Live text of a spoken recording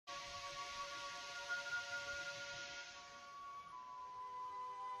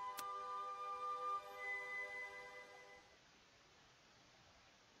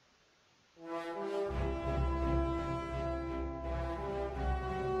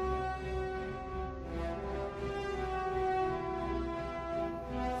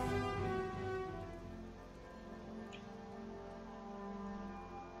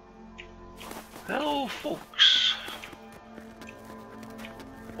Hello folks,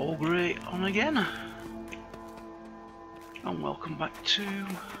 Olgrey on again, and welcome back to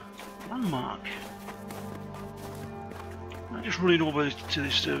Landmark. I'm just running over to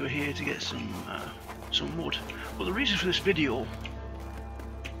this server here to get some wood, but the reason for this video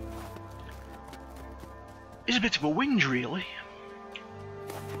is a bit of a whinge really,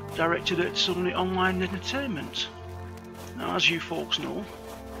 directed at S.O.E Online Entertainment. Now, as you folks know,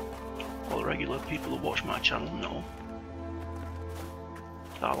 all the regular people who watch my channel know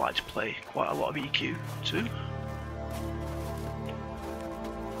that I like to play quite a lot of EQ too,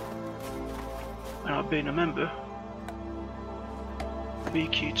 and I've been a member of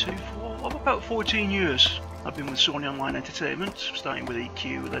EQ2 for about 14 years. I've been with S.O.E Online Entertainment, starting with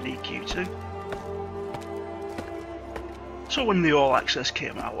EQ, then EQ2. So when the All Access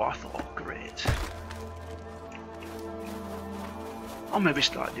came out, I thought, great, I'll maybe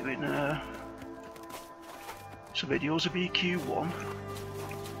start doing some videos of EQ1,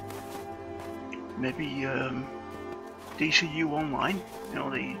 maybe DCUOL Online, you know,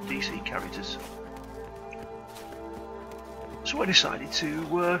 the DC characters. So I decided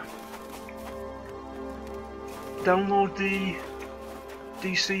to download the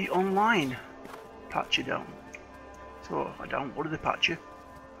DC Online patcher down. So I downloaded the patcher.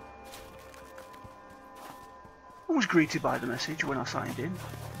 I was greeted by the message when I signed in,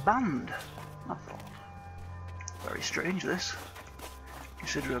 banned. I thought, very strange this,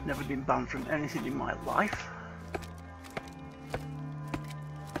 considering I've never been banned from anything in my life.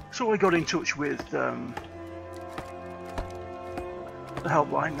 So I got in touch with the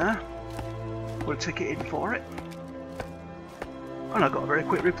helpline there, put a ticket in for it, and I got a very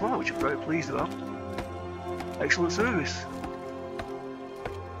quick reply, which I'm very pleased about. Excellent service.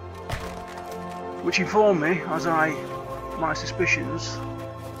 Which informed me, as my suspicions,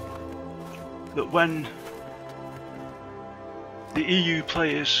 that when the EU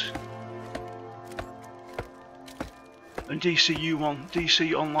players and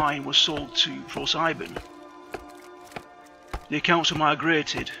DC Online was sold to ProCyber, the accounts are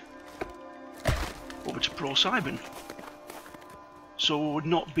migrated over to ProCyber, so would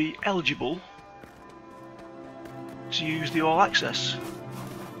not be eligible to use the All Access.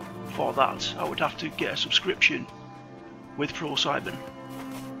 For that, I would have to get a subscription with ProCyber.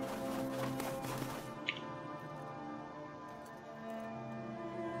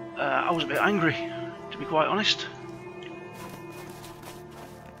 I was a bit angry, to be quite honest.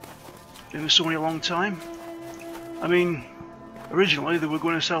 Been with S.O.E a long time. I mean, originally they were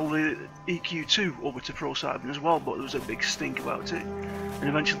going to sell the EQ2 over to ProCyber as well, but there was a big stink about it, and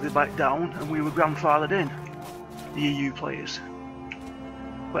eventually they backed down, and we were grandfathered in, the EU players.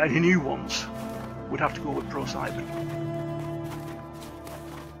 But any new ones would have to go with ProCyber.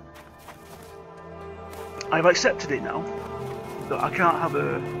 I've accepted it now that I can't have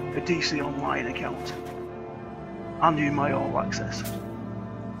a DC Online account and use my All Access.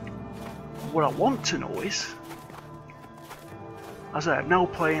 What I want to know is, as I am now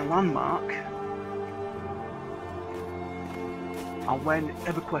playing Landmark, and when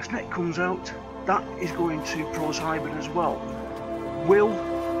Everquest Net comes out, that is going to ProCyber as well. Will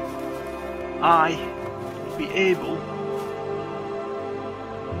I be able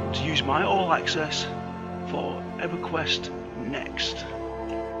to use my All Access for Everquest next?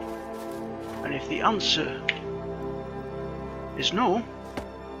 And if the answer is no,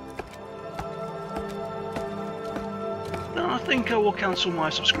 then I think I will cancel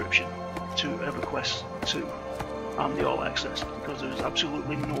my subscription to Everquest 2 and the All Access, because there is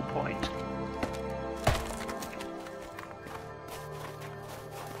absolutely no point.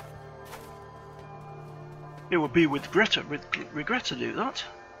 It would be with regret to do that.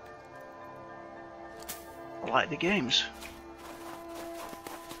 I like the games,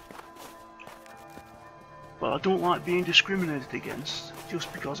 but I don't like being discriminated against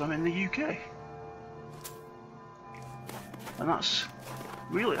just because I'm in the UK. And that's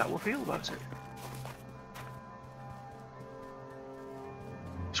really how I feel about it.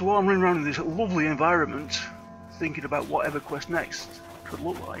 So while I'm running around in this lovely environment, thinking about what Everquest Next could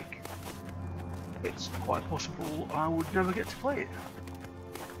look like, it's quite possible I would never get to play it.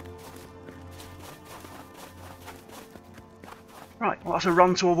 Right, well, that's a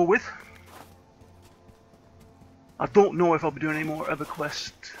rant over with. I don't know if I'll be doing any more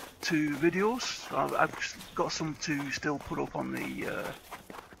Everquest 2 videos. I've got some to still put up on the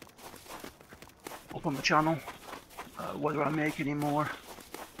channel. Whether I make any more,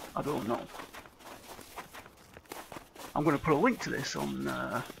 I don't know. I'm going to put a link to this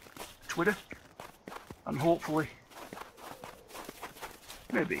on Twitter, and hopefully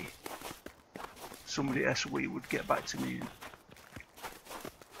maybe somebody at S.O.E would get back to me and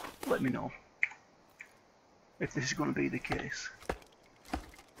let me know if this is going to be the case.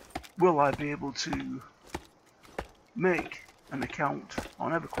 Will I be able to make an account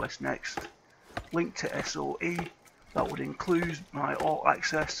on Everquest next, linked to S.O.E, that would include my all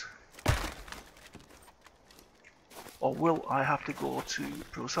access, or will I have to go to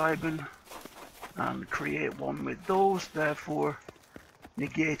ProCyber and create one with those, therefore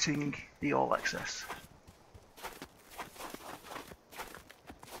negating the all access?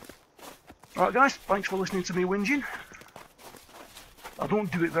 Alright guys, thanks for listening to me whinging. I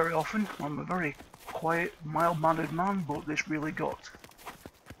don't do it very often, I'm a very quiet, mild-mannered man, but this really got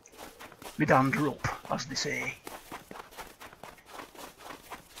me dander up, as they say.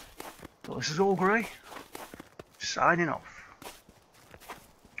 So this is Olgrey, signing off.